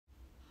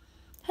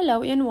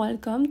Hello and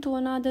welcome to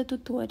another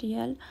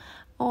tutorial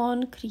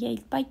on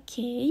Create by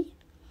K.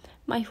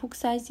 My hook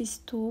size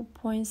is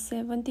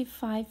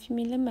 2.75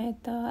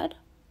 millimeter.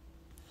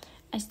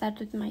 I start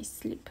with my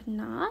slip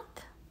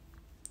knot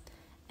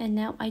and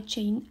now I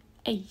chain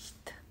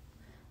 8.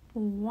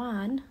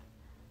 1,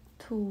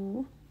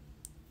 2,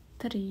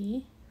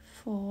 3,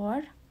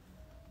 4,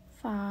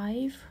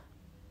 5,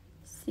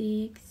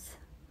 6,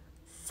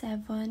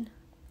 7,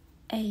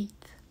 8.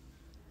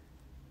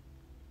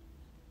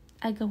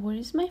 I go where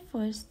is my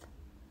first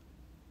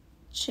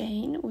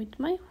chain with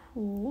my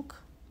hook,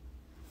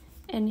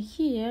 and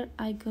here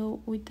I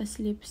go with the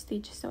slip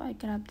stitch. So I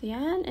grab the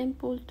end and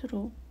pull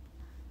through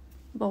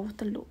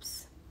both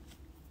loops.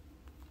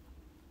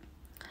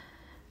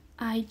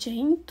 I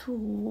chain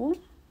 2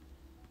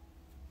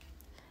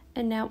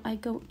 and now I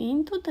go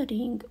into the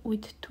ring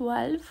with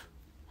 12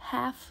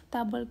 half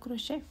double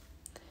crochet.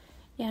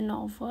 Yarn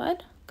over,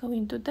 go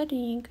into the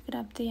ring,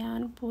 grab the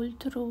yarn, pull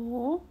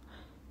through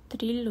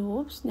 3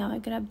 loops. Now I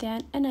grab the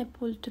yarn and I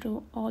pull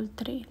through all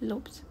 3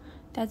 loops.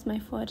 That's my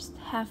first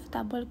half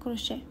double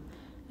crochet.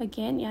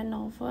 Again, yarn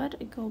over,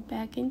 I go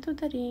back into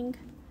the ring.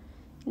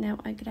 Now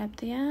I grab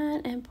the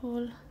yarn and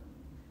pull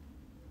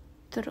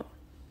through.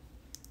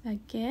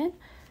 Again,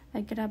 I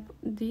grab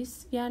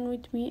this yarn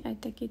with me, I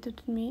take it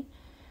with me.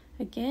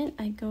 Again,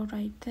 I go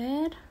right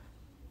there.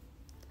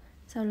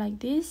 So like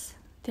this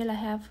till I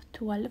have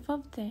 12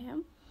 of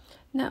them.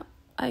 Now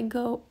I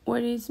go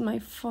where is my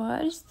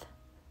first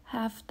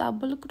half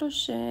double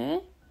crochet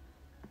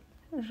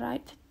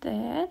right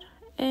there,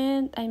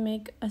 and I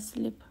make a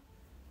slip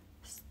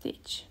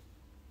stitch.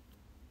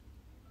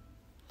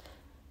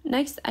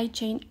 Next I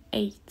chain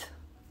 8.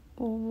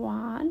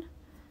 1,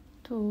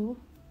 2,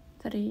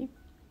 3,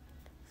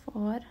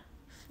 4,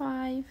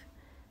 5,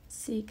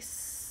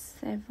 6,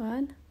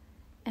 7,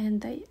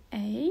 and the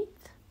 8.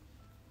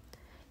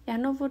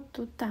 Yarn over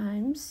 2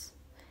 times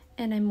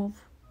and I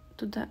move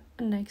to the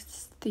next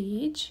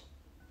stitch.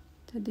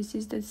 So this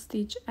is the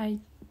stitch I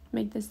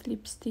make the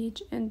slip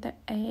stitch and the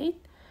 8.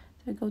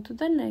 So I go to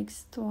the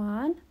next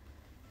one,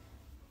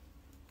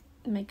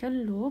 make a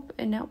loop,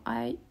 and now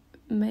I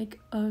make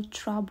a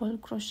treble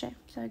crochet.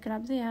 So I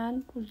grab the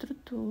yarn, pull through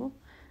 2,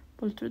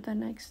 pull through the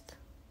next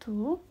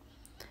 2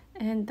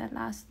 and the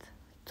last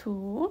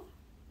 2.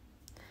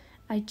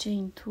 I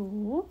chain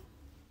 2,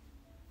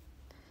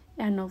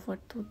 yarn over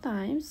 2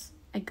 times,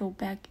 I go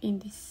back in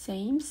the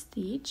same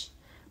stitch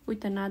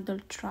with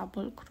another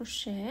treble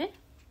crochet.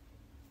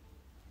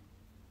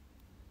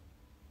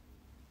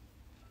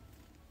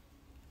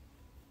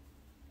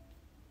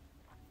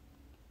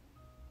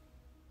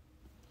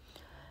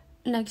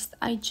 Next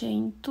I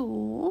chain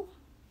 2,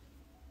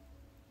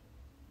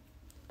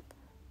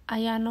 I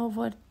yarn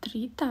over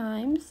 3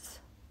 times,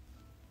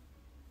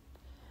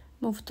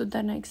 move to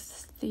the next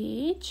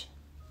stitch,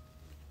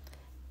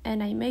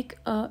 and I make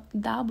a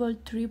double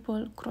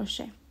triple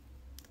crochet.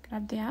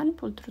 Grab the yarn,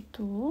 pull through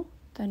 2,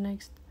 the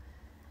next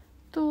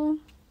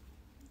 2,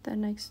 the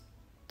next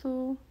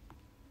 2,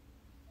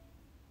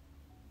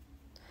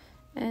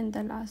 and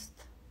the last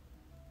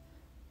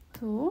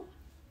 2.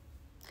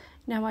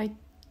 Now I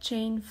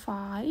chain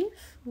 5.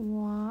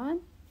 1,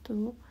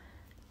 2,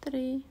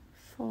 3,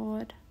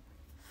 4,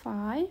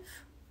 5.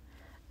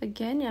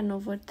 Again, yarn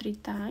over 3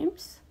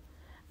 times.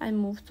 I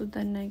move to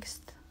the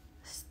next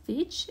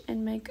stitch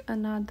and make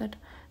another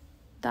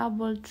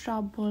double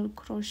treble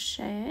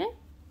crochet.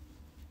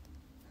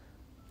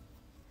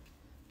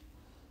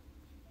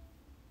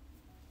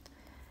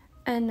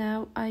 And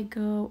now I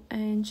go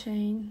and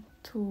chain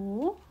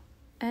 2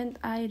 and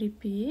I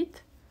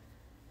repeat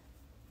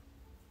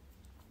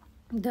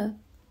the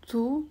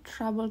 2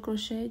 treble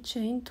crochet,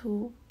 chain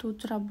 2, 2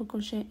 treble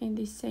crochet in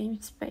the same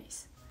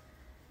space.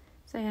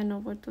 So I yarn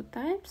over 2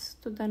 times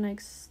to the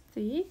next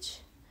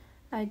stitch.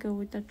 I go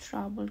with the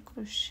treble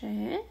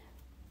crochet.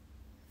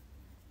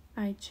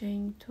 I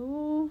chain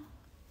 2,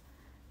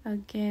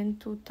 again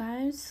 2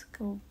 times,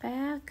 go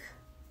back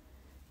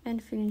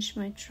and finish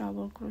my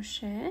treble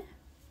crochet.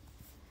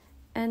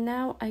 And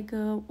now I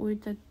go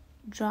with the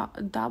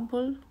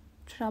double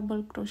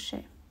treble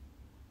crochet.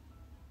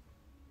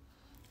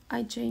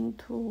 I chain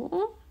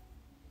 2,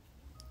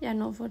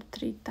 yarn over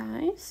 3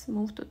 times,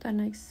 move to the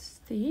next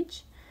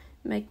stitch,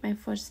 make my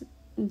first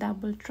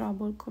double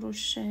treble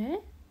crochet,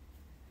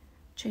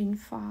 chain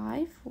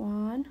 5,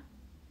 1,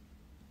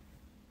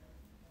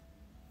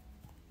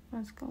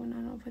 what's going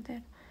on over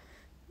there?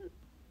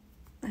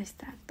 I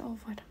start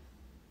over.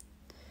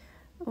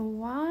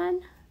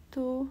 1,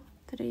 2,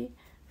 3,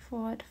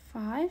 4,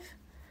 5,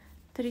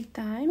 3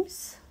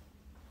 times,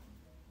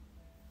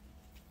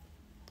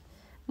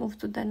 move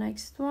to the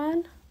next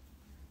one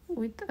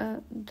with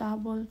a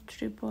double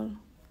triple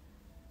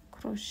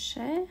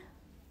crochet,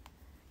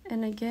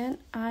 and again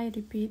I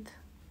repeat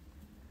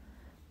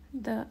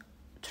the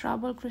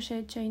treble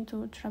crochet, chain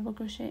 2, treble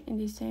crochet in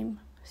the same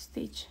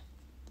stitch,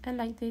 and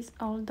like this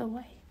all the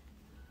way.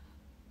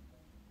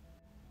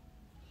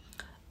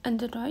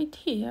 And right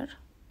here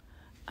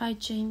I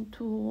chain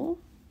 2,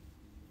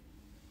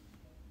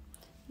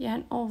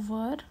 yarn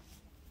over,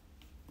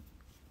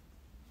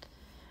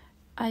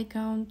 I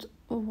count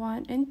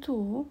 1 and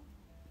 2,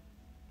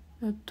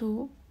 the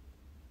 2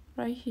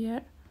 right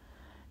here,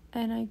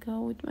 and I go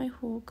with my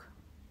hook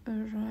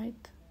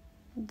right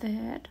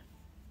there,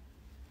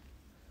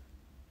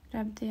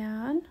 grab the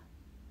yarn,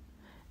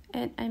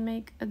 and I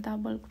make a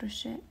double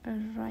crochet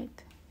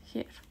right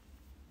here.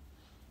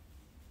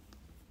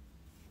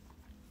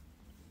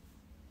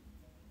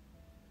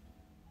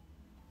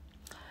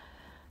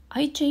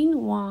 I chain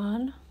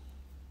 1,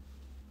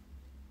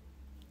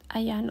 I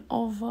yarn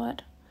over,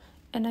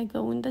 and I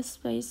go in the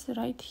space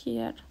right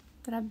here,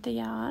 grab the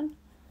yarn.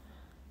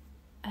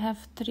 I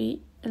have 3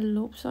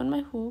 loops on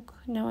my hook.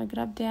 Now I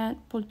grab the yarn,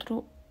 pull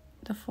through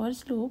the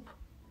first loop,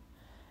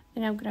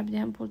 and I'll grab the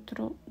yarn, pull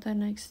through the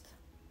next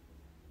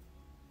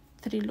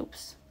 3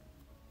 loops.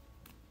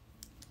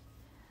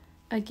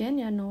 Again,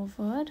 yarn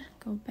over,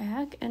 go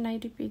back, and I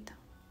repeat.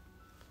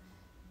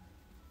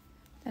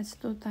 That's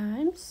 2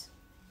 times.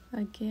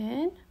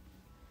 Again,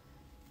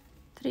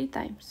 3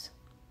 times.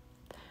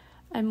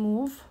 I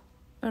move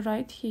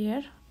right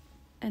here,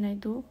 and I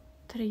do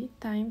 3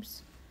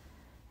 times.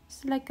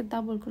 It's like a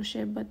double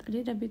crochet, but a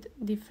little bit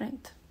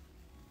different.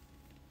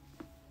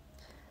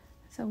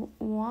 So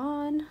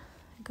 1,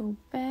 go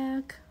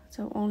back,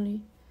 so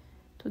only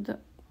to the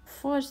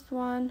first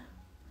one,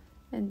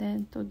 and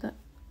then to the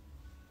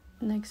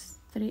next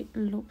 3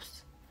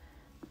 loops,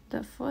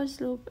 the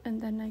first loop and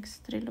the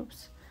next 3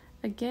 loops.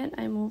 Again,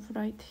 I move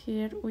right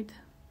here with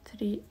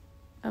 3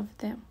 of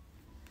them,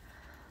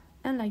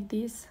 and like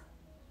this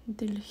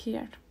until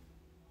here.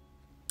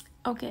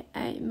 Okay,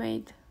 I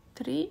made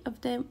 3 of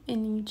them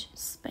in each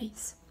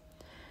space.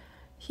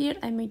 Here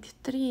I made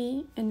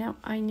 3, and now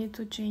I need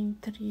to chain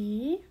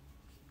 3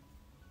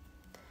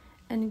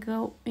 and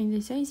go in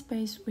the same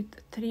space with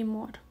 3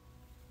 more.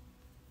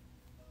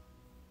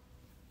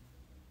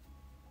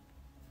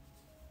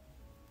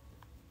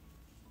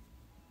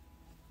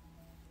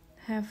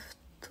 Have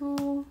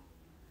 2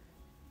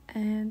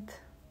 and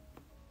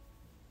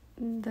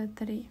the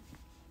 3.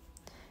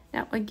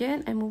 Now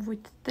again I move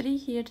with 3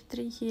 here,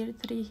 3 here,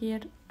 3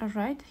 here,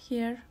 right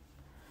here.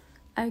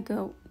 I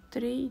go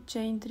 3,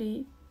 chain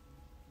 3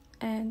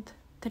 and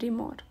 3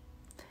 more,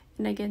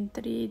 and again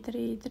 3,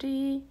 3,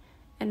 3,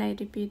 and I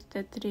repeat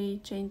the 3,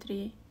 chain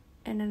 3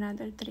 and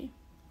another 3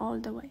 all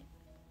the way.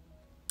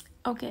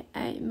 Okay,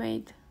 I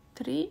made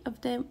 3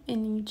 of them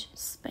in each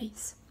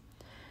space.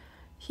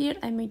 Here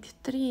I made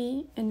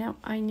 3, and now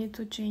I need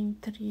to chain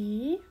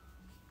 3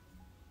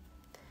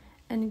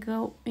 and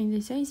go in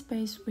the same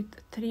space with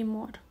 3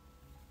 more.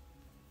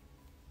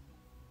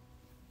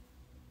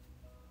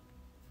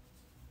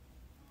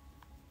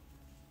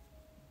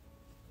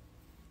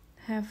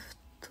 Have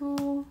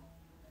 2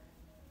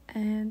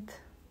 and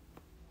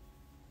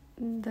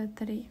the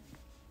 3.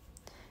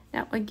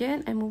 Now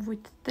again I move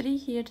with 3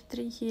 here,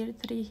 3 here,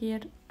 3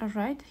 here,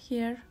 right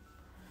here.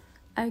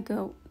 I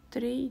go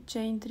 3,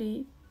 chain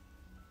 3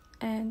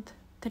 and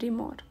 3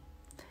 more,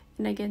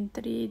 and again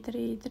 3,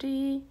 3,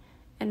 3,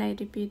 and I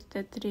repeat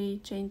the 3,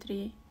 chain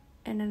 3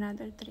 and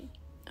another 3.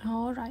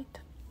 All right,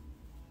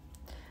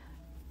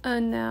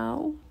 and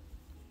now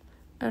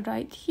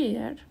right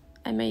here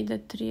I made the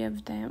 3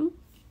 of them,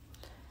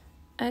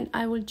 and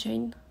I will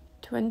chain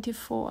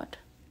 24.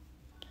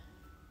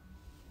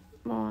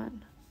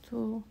 1,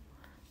 2,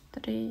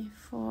 3,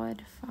 4,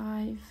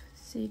 5,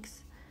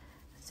 6,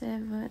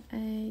 7,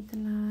 8,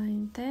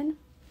 9, 10,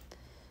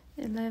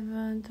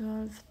 11,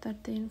 12,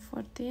 13,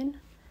 14,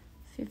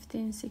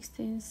 15,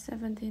 16,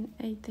 17,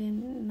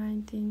 18,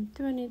 19,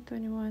 20,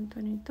 21,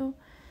 22,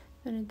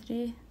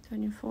 23,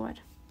 24.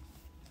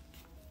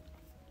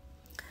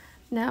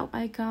 Now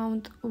I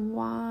count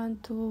 1,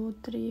 2,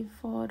 3,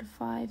 4,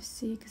 5,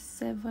 6,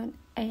 7,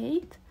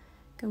 8.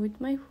 Go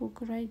with my hook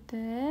right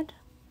there,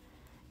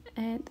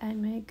 and I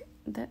make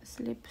the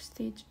slip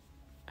stitch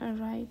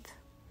right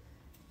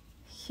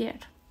here.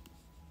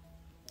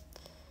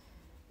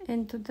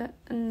 And to the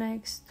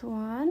next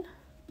one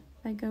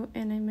I go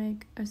and I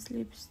make a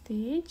slip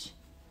stitch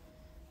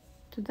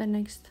to the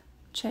next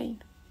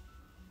chain,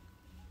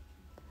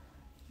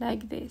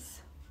 like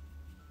this.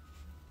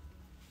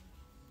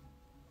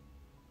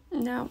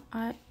 Now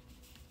I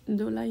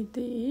do like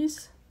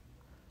this,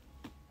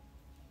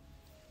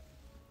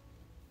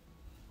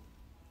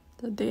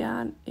 so the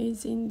yarn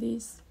is in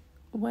this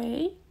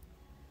way,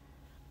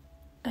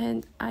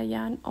 and I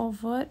yarn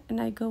over, and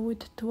I go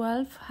with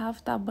 12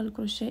 half double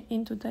crochet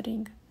into the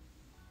ring.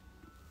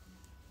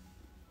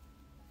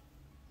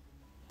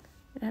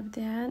 Grab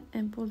the yarn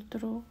and pull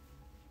through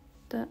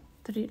the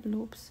 3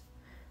 loops,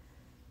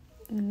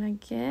 and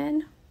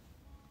again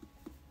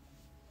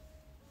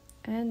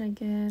and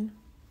again,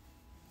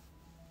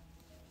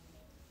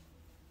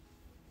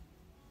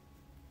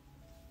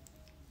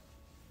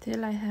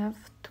 till I have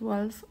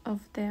 12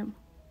 of them.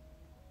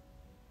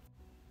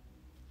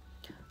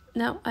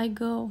 Now I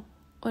go,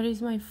 or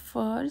is my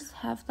first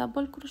half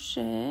double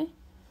crochet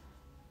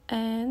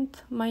and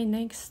my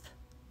next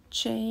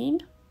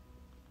chain,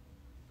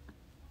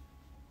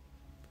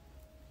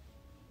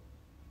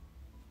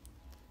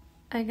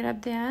 I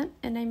grab the yarn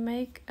and I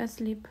make a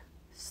slip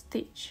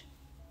stitch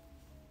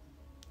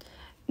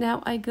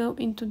Now I go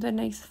into the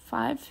next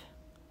 5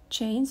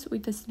 chains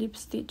with a slip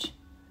stitch.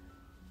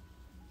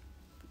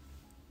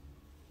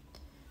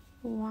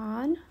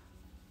 1,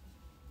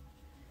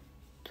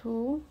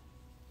 2,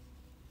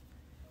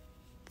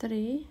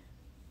 3,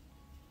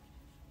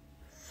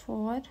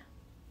 4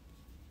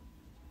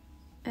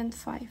 and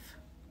 5.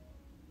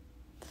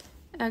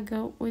 I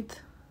go with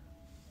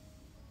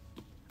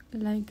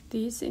like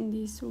this, in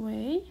this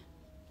way,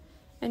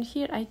 and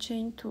here I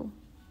chain 2.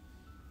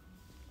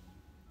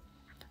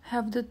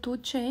 Have the 2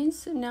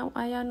 chains. Now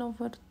I yarn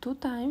over 2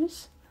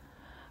 times.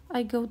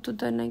 I go to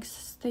the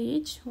next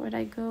stage where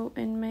I go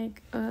and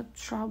make a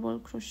treble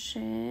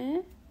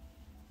crochet,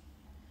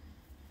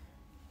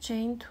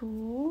 chain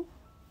 2,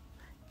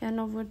 yarn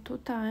over 2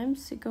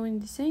 times, go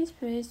in the same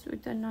space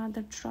with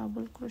another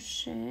treble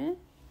crochet,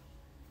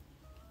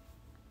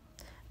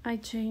 I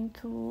chain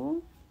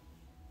 2,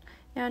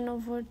 yarn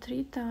over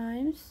 3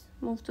 times,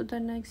 move to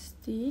the next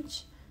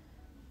stitch,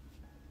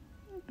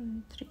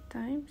 3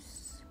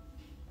 times,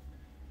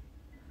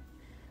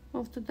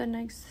 move to the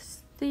next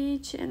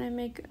stitch, and I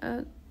make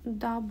a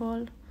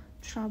double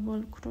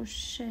treble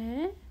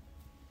crochet.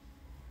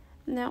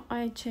 Now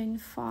I chain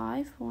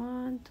 5,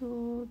 1,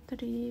 2,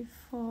 3,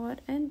 4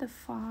 and the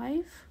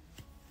 5.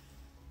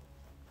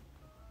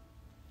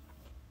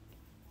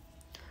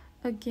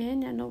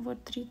 Again, and over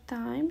 3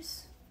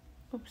 times.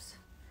 Oops.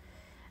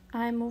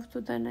 I move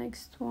to the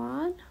next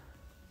one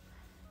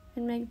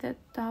and make that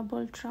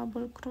double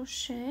treble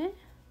crochet,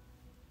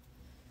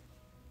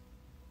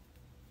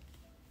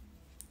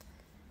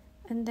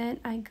 and then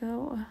I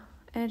go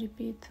and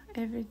repeat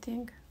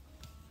everything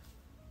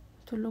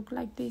to look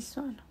like this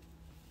one.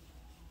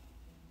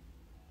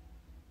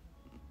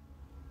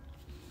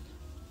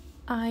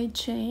 I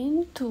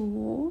chain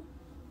 2,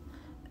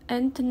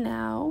 and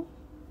now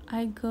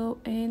I go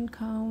and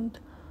count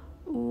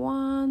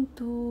 1,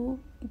 2,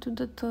 to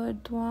the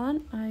third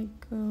one I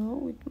go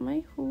with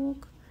my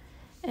hook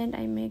and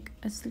I make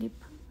a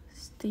slip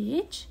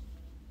stitch.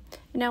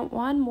 Now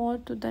one more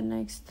to the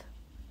next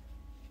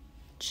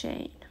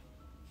chain.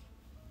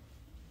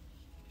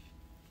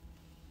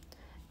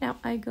 Now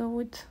I go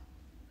with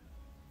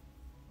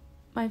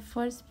my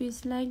first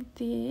piece like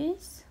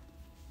this,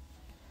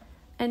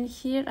 and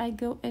here I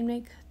go and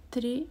make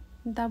 3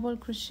 double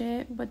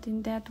crochet, but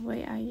in that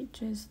way I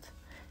just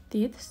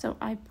did. So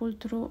I pull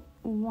through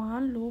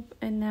 1 loop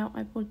and now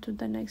I pull to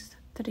the next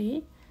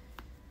 3,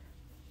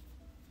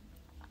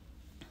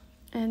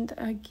 and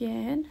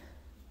again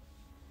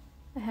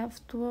I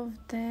have 2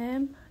 of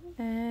them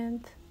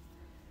and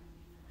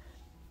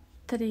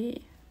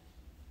 3.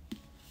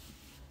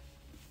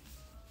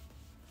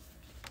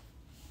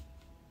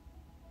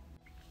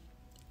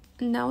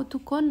 Now to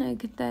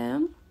connect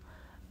them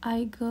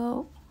I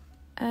go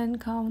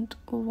and count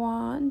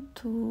 1,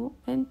 2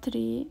 and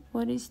 3.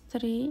 What is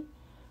 3?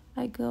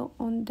 I go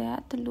on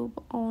that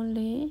loop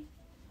only,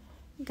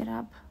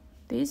 grab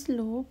this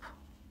loop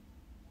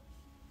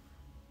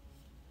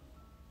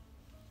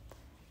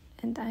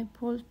and I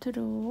pull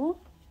through,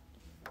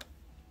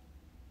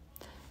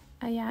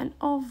 I yarn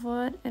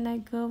over and I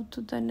go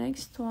to the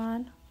next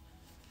one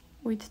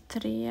with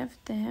 3 of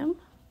them.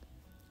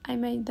 I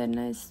make the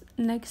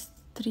next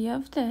 3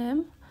 of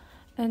them,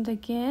 and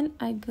again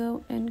I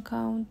go and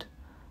count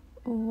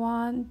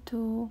 1,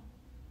 2.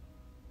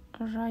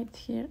 Right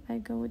here I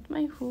go with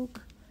my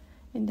hook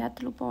in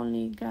that loop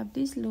only, grab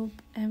this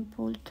loop and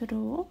pull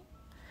through,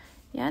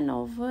 yarn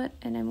over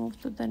and I move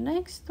to the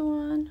next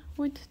one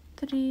with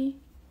 3.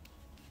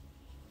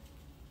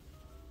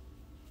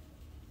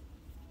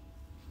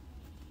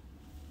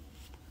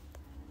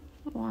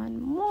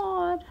 One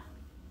more.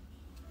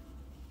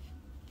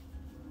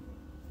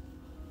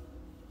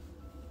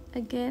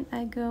 Again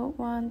I go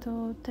 1,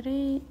 2,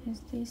 3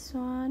 is this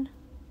one,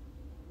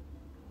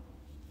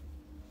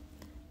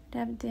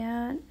 grab the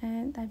yarn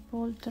and I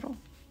pull through.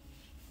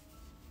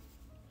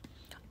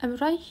 I'm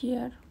right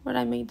here where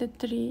I make the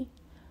 3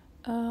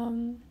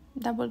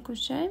 double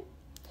crochet,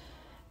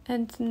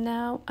 and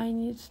now I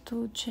need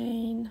to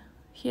chain.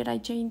 Here I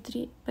chain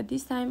 3, but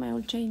this time I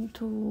will chain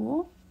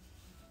 2.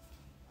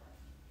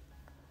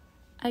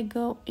 I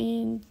go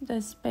in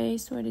the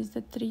space where is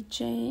the 3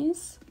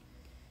 chains,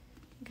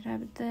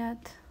 grab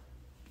that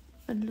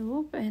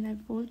loop and I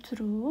pull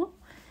through,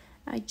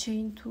 I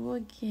chain 2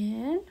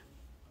 again,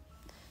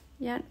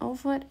 yarn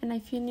over and I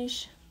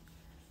finish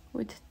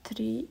with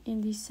 3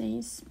 in the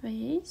same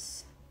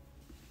space.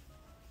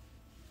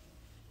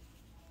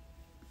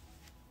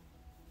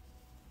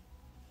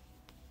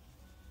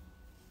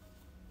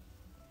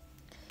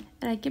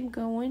 And I keep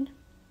going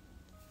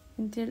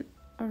until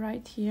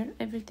right here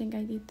everything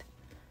I did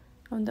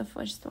on the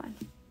first one.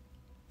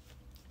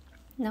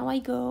 Now I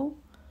go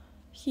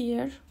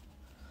here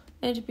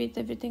and repeat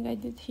everything I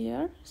did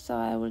here, so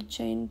I will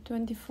chain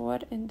 24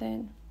 and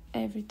then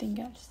everything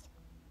else.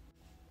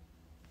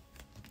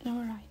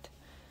 Alright,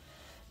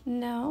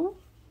 now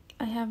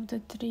I have the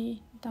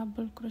 3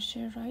 double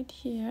crochet right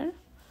here.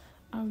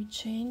 I will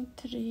chain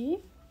 3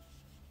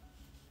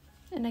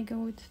 and I go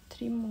with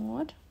 3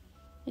 more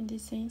in the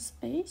same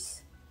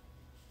space.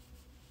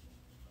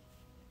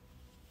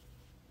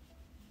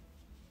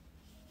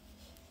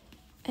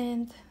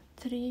 and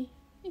 3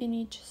 in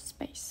each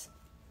space.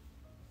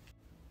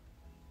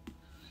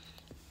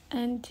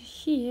 And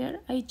here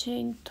I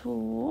chain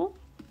 2,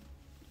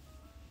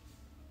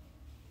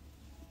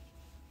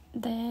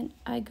 then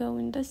I go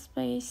in the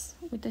space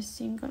with a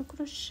single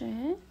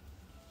crochet,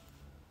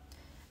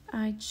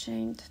 I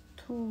chained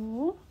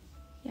 2,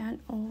 yarn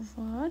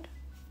over,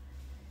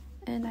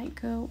 and I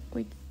go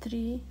with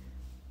 3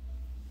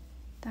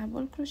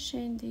 double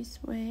crochet in this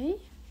way,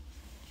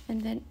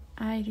 and then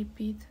I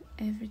repeat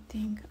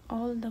everything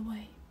all the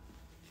way.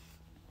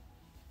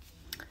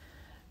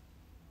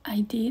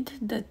 I did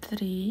the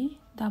 3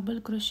 double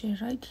crochet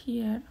right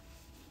here.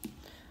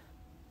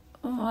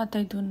 What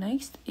I do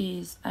next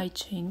is I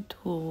chain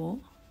 2,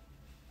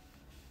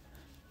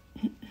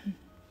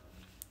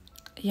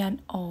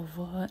 yarn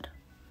over,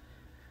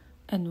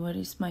 and where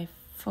is my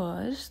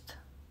first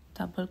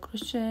double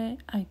crochet,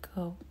 I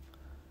go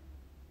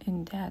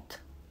in that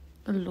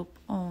loop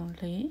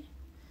only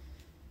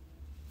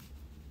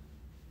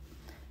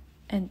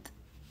and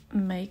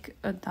make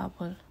a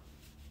double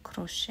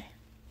crochet.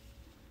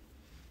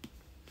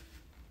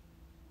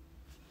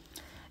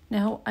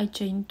 Now I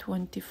chain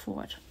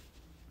 24.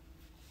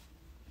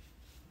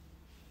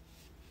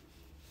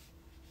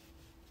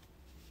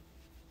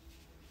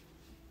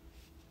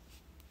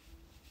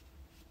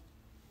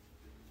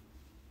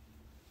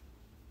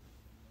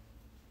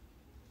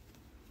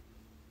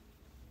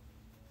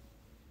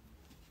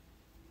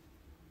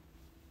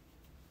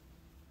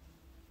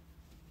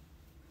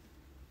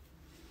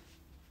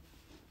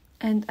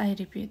 And I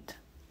repeat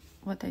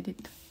what I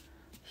did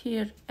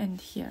here and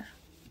here.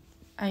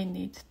 I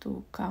need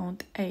to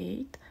count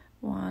 8.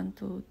 1,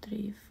 2,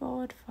 3,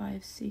 4,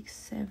 5, 6,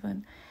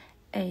 7,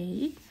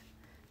 8.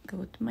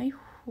 Go to my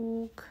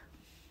hook,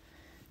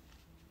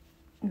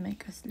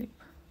 make a slip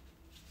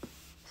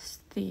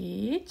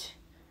stitch,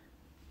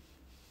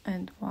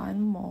 and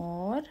one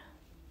more.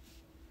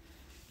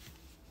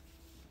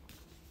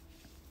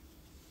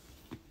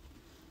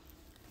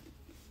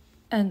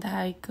 And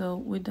I go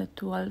with the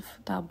 12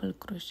 double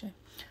crochet.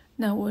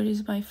 Now where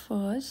is my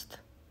first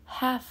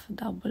half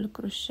double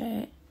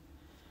crochet?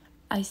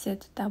 I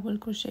said double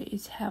crochet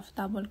is half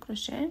double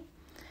crochet.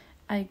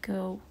 I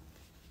go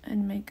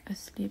and make a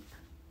slip.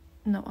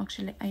 No,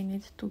 actually I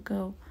need to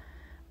go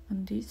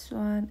on this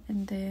one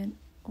and then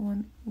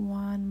on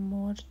one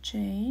more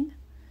chain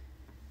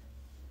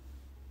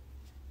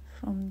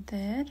from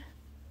there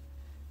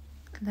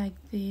like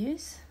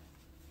this.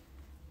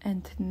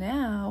 And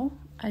now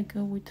I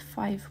go with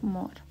 5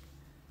 more.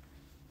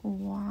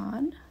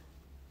 1,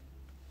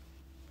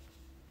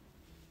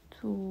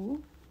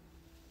 2,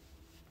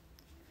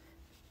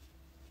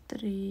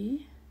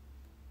 3,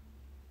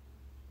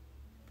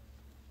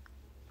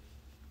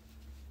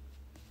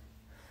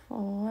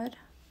 4,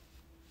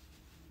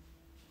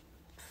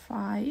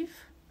 5,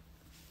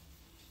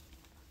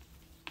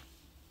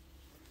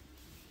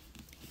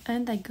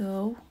 and I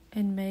go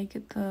and make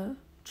the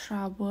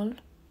treble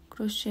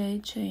crochet,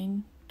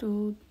 chain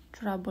 2,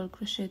 treble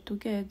crochet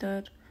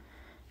together,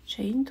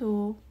 chain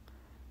 2,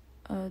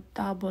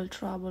 double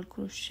treble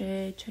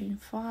crochet, chain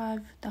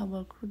 5,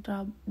 double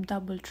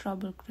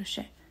treble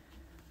crochet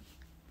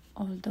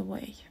all the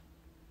way,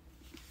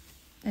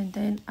 and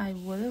then I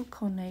will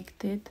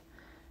connect it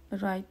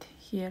right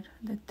here,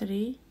 the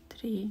 3,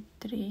 3,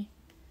 3,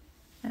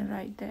 and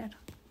right there.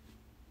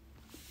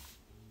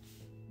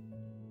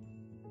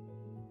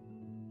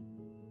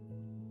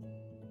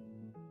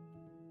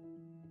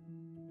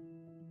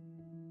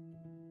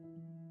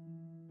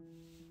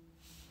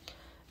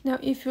 Now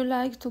if you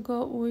like to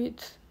go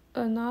with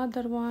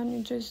another one,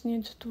 you just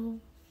need to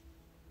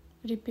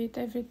repeat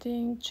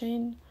everything,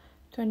 chain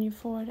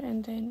 24,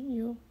 and then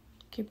you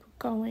keep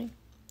going.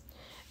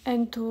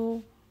 And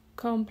to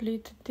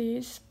complete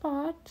this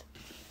part,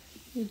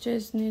 you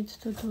just need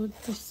to do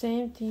the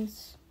same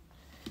things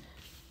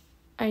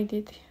I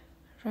did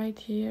right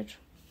here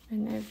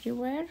and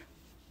everywhere.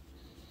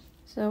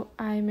 So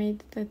I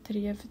made the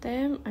 3 of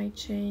them, I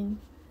chain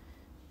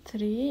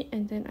 3,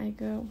 and then I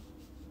go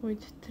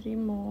with 3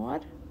 more.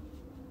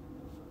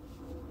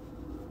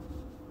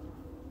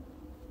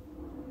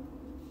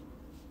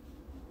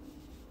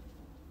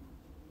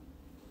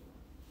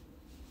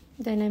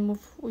 Then I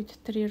move with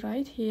 3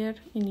 right here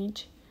in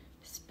each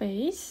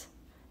space,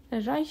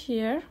 and right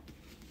here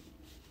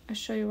I'll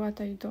show you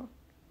what I do.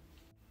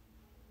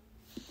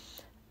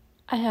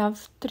 I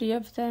have 3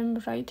 of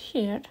them right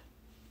here.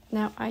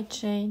 Now I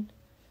chain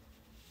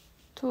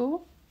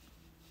 2.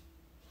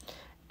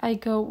 I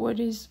go where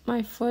is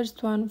my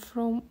first one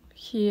from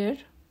here,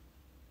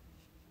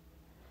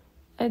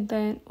 and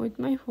then with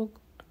my hook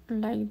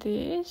like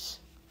this,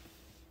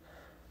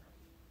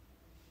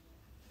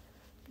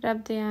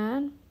 grab the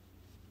yarn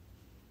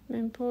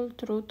and pull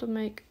through to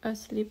make a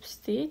slip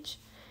stitch.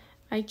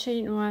 I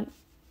chain 1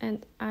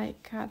 and I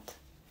cut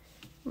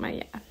my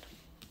yarn.